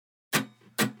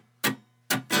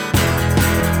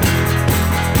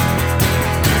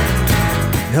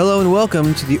Hello and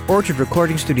welcome to the Orchard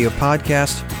Recording Studio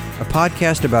podcast, a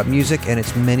podcast about music and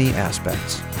its many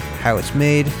aspects, how it's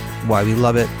made, why we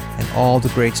love it, and all the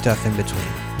great stuff in between.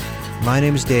 My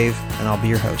name is Dave, and I'll be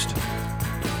your host.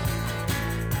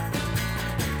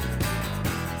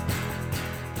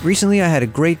 Recently, I had a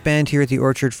great band here at the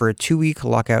Orchard for a 2-week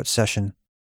lockout session.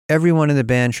 Everyone in the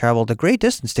band traveled a great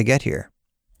distance to get here.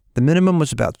 The minimum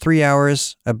was about 3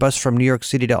 hours, a bus from New York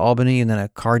City to Albany, and then a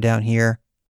car down here.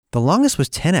 The longest was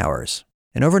 10 hours,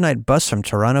 an overnight bus from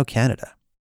Toronto, Canada.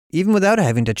 Even without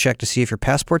having to check to see if your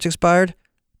passport's expired,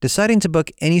 deciding to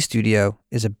book any studio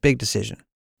is a big decision.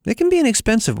 It can be an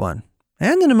expensive one,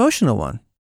 and an emotional one.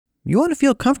 You want to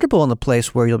feel comfortable in the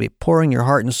place where you'll be pouring your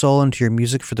heart and soul into your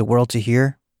music for the world to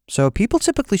hear, so people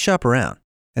typically shop around.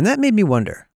 And that made me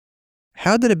wonder,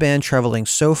 how did a band traveling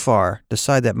so far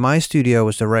decide that my studio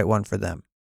was the right one for them,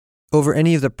 over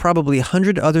any of the probably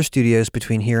 100 other studios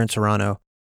between here and Toronto,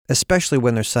 especially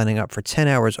when they're signing up for 10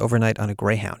 hours overnight on a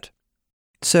Greyhound?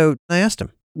 So I asked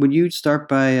him, would you start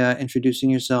by introducing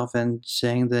yourself and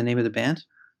saying the name of the band?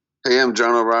 Hey, I'm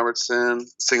John O. Robertson,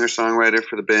 singer-songwriter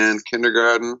for the band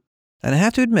Kindergarten. And I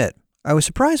have to admit, I was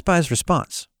surprised by his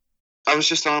response. I was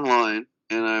just online,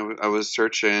 and I was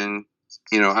searching,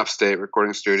 upstate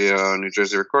recording studio, New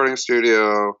Jersey recording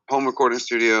studio, home recording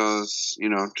studios,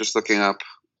 just looking up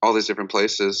all these different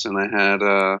places. And I had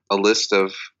a list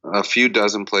of a few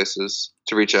dozen places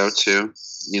to reach out to.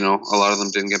 A lot of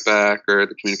them didn't get back, or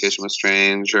the communication was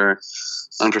strange or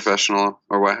unprofessional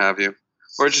or what have you.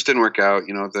 Or it just didn't work out.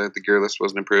 The gear list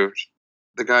wasn't approved.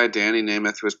 The guy, Danny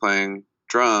Namath, who was playing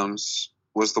drums,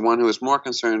 was the one who was more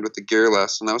concerned with the gear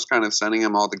list. And I was kind of sending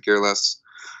him all the gear lists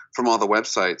from all the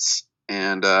websites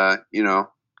and,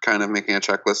 kind of making a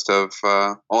checklist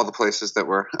of all the places that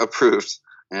were approved.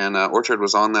 And Orchard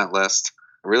was on that list.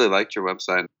 I really liked your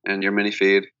website and your mini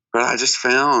feed. But I just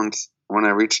found when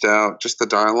I reached out, just the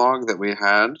dialogue that we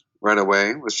had right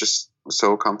away was just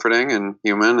so comforting and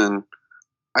human. And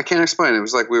I can't explain. It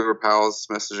was like we were pals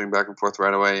messaging back and forth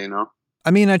right away,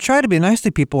 I mean, I try to be nice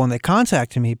to people when they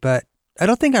contact me, but I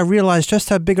don't think I realize just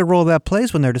how big a role that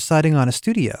plays when they're deciding on a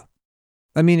studio.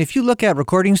 I mean, if you look at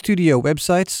recording studio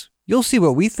websites, you'll see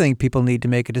what we think people need to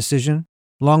make a decision.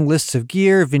 Long lists of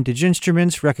gear, vintage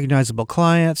instruments, recognizable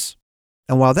clients.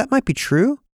 And while that might be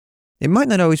true, it might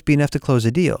not always be enough to close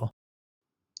a deal.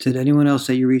 Did anyone else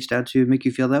that you reached out to make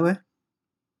you feel that way?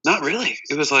 Not really.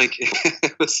 It was like,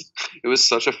 it was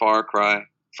such a far cry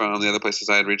from the other places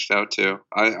I had reached out to.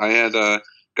 I had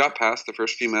got past the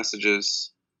first few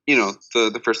messages,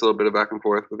 the first little bit of back and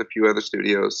forth with a few other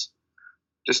studios.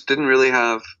 Just didn't really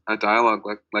have a dialogue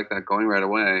like that going right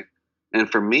away. And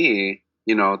for me,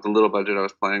 the little budget I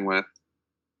was playing with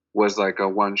was like a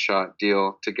one-shot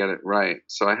deal to get it right.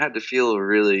 So I had to feel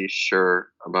really sure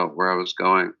about where I was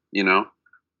going,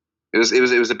 It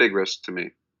was a big risk to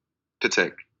me to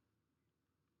take.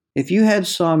 If you had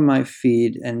saw my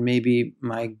feed and maybe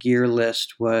my gear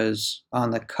list was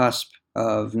on the cusp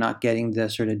of not getting the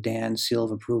sort of Dan seal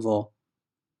of approval,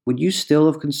 would you still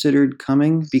have considered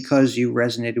coming because you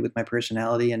resonated with my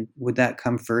personality? And would that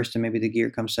come first and maybe the gear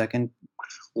come second?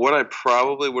 What I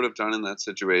probably would have done in that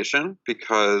situation,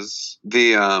 because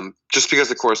just because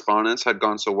the correspondence had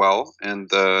gone so well and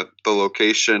the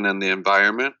location and the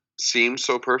environment seemed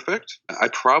so perfect,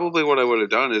 what I would have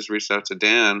done is reached out to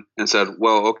Dan and said,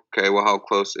 well, okay, well, how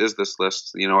close is this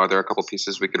list? Are there a couple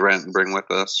pieces we could rent and bring with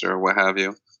us or what have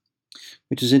you?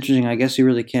 Which is interesting. I guess you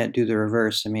really can't do the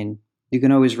reverse. I mean, you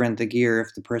can always rent the gear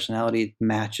if the personality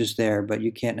match is there, but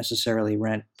you can't necessarily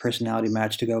rent personality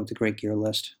match to go with the great gear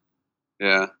list.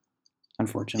 Yeah.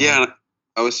 Unfortunately. Yeah.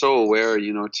 I was so aware,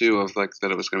 too, of like that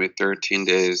it was going to be 13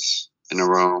 days in a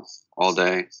row, all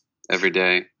day, every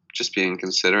day, just being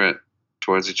considerate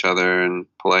towards each other and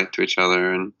polite to each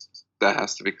other. And that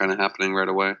has to be kind of happening right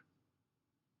away.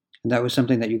 And that was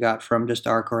something that you got from just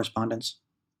our correspondence?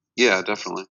 Yeah,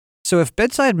 definitely. So if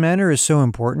bedside manner is so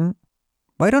important,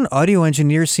 why don't audio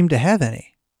engineers seem to have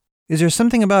any? Is there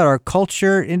something about our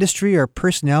culture, industry, or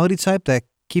personality type that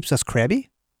keeps us crabby?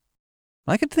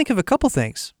 I could think of a couple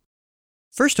things.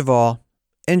 First of all,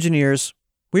 engineers,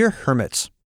 we're hermits.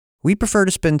 We prefer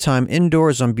to spend time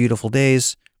indoors on beautiful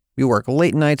days. We work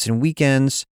late nights and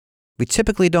weekends. We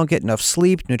typically don't get enough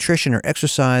sleep, nutrition, or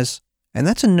exercise, and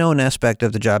that's a known aspect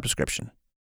of the job description.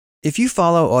 If you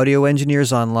follow audio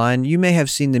engineers online, you may have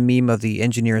seen the meme of the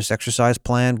engineer's exercise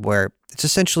plan, where it's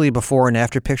essentially before and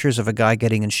after pictures of a guy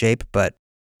getting in shape, but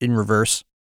in reverse.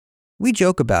 We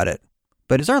joke about it,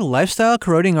 but is our lifestyle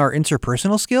corroding our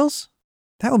interpersonal skills?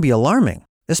 That would be alarming,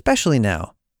 especially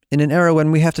now, in an era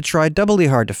when we have to try doubly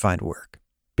hard to find work,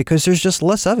 because there's just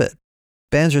less of it.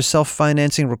 Bands are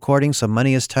self-financing recording, so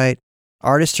money is tight.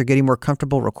 Artists are getting more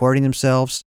comfortable recording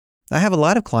themselves. I have a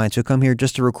lot of clients who come here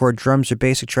just to record drums or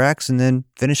basic tracks and then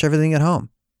finish everything at home.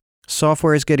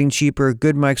 Software is getting cheaper,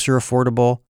 good mics are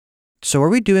affordable. So are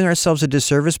we doing ourselves a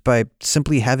disservice by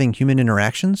simply having human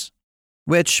interactions?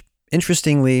 Which,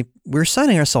 interestingly, we're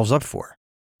signing ourselves up for.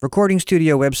 Recording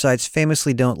studio websites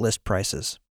famously don't list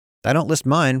prices. I don't list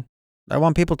mine. I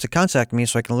want people to contact me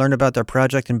so I can learn about their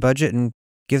project and budget and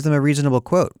give them a reasonable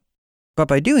quote. But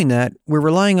by doing that, we're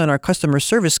relying on our customer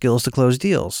service skills to close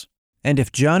deals. And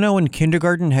if Jono in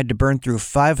kindergarten had to burn through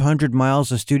 500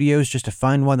 miles of studios just to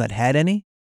find one that had any,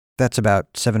 that's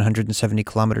about 770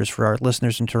 kilometers for our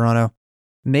listeners in Toronto.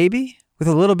 Maybe, with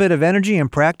a little bit of energy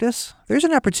and practice, there's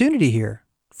an opportunity here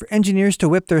for engineers to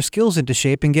whip their skills into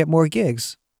shape and get more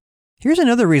gigs. Here's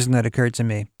another reason that occurred to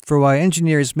me for why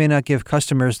engineers may not give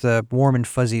customers the warm and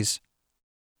fuzzies.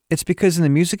 It's because in the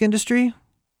music industry,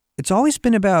 it's always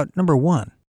been about number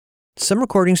one. Some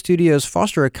recording studios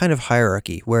foster a kind of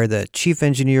hierarchy where the chief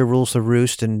engineer rules the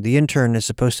roost and the intern is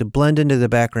supposed to blend into the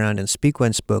background and speak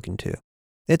when spoken to.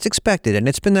 It's expected, and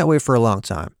it's been that way for a long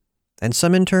time. And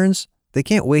some interns, they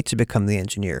can't wait to become the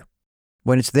engineer,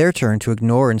 when it's their turn to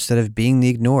ignore instead of being the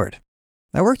ignored.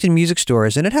 I worked in music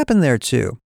stores, and it happened there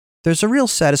too. There's a real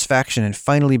satisfaction in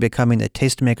finally becoming the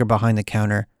tastemaker behind the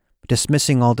counter,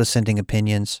 dismissing all dissenting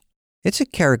opinions. It's a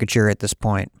caricature at this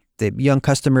point. The young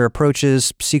customer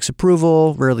approaches, seeks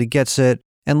approval, rarely gets it,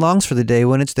 and longs for the day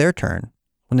when it's their turn,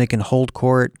 when they can hold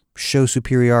court, show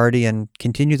superiority, and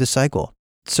continue the cycle.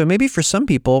 So maybe for some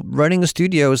people, running a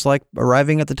studio is like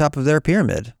arriving at the top of their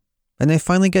pyramid, and they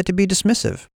finally get to be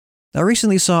dismissive. I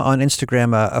recently saw on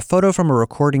Instagram a photo from a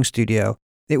recording studio.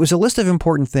 It was a list of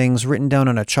important things written down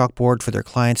on a chalkboard for their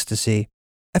clients to see.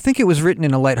 I think it was written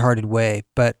in a lighthearted way,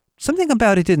 but something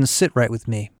about it didn't sit right with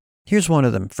me. Here's one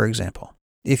of them, for example.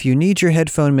 If you need your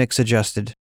headphone mix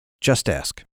adjusted, just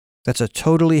ask. That's a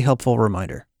totally helpful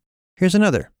reminder. Here's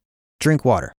another. Drink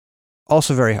water.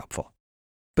 Also very helpful.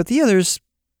 But the others,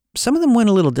 some of them went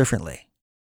a little differently.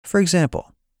 For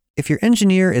example, if your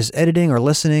engineer is editing or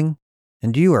listening,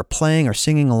 and you are playing or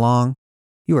singing along,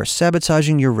 you are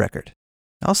sabotaging your record.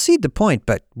 I'll cede the point,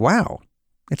 but wow.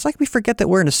 It's like we forget that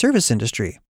we're in a service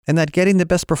industry, and that getting the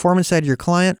best performance out of your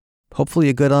client, hopefully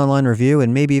a good online review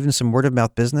and maybe even some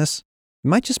word-of-mouth business,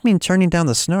 might just mean turning down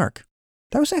the snark.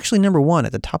 That was actually number one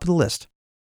at the top of the list.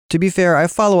 To be fair, I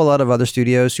follow a lot of other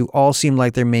studios who all seem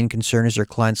like their main concern is their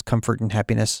clients' comfort and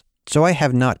happiness, so I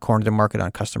have not cornered the market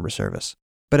on customer service.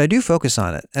 But I do focus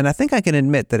on it, and I think I can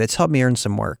admit that it's helped me earn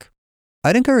some work.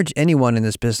 I'd encourage anyone in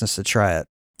this business to try it.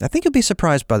 I think you'll be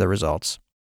surprised by the results.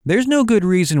 There's no good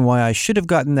reason why I should have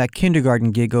gotten that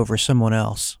kindergarten gig over someone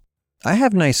else. I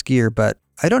have nice gear, but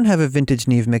I don't have a vintage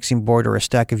Neve mixing board or a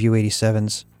stack of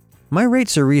U87s. My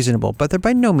rates are reasonable, but they're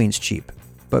by no means cheap.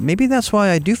 But maybe that's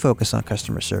why I do focus on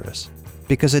customer service,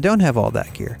 because I don't have all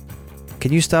that gear.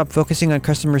 Can you stop focusing on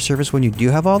customer service when you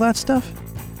do have all that stuff?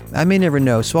 I may never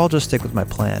know, so I'll just stick with my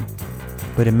plan.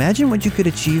 But imagine what you could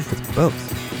achieve with both.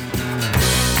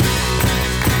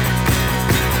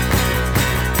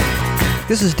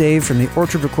 This is Dave from the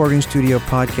Orchard Recording Studio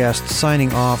podcast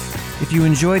signing off. If you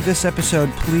enjoyed this episode,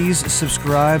 please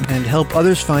subscribe and help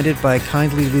others find it by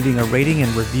kindly leaving a rating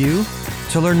and review.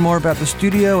 To learn more about the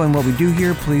studio and what we do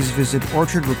here, please visit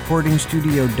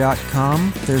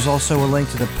orchardrecordingstudio.com. There's also a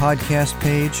link to the podcast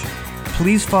page.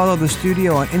 Please follow the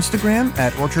studio on Instagram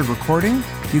at Orchard Recording.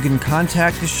 You can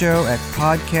contact the show at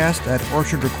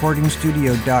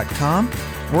podcast@orchardrecordingstudio.com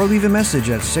or leave a message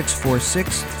at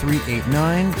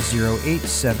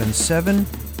 646-389-0877.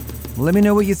 Let me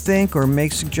know what you think or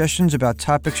make suggestions about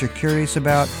topics you're curious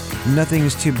about. Nothing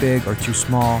is too big or too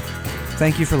small.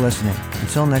 Thank you for listening.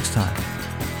 Until next time.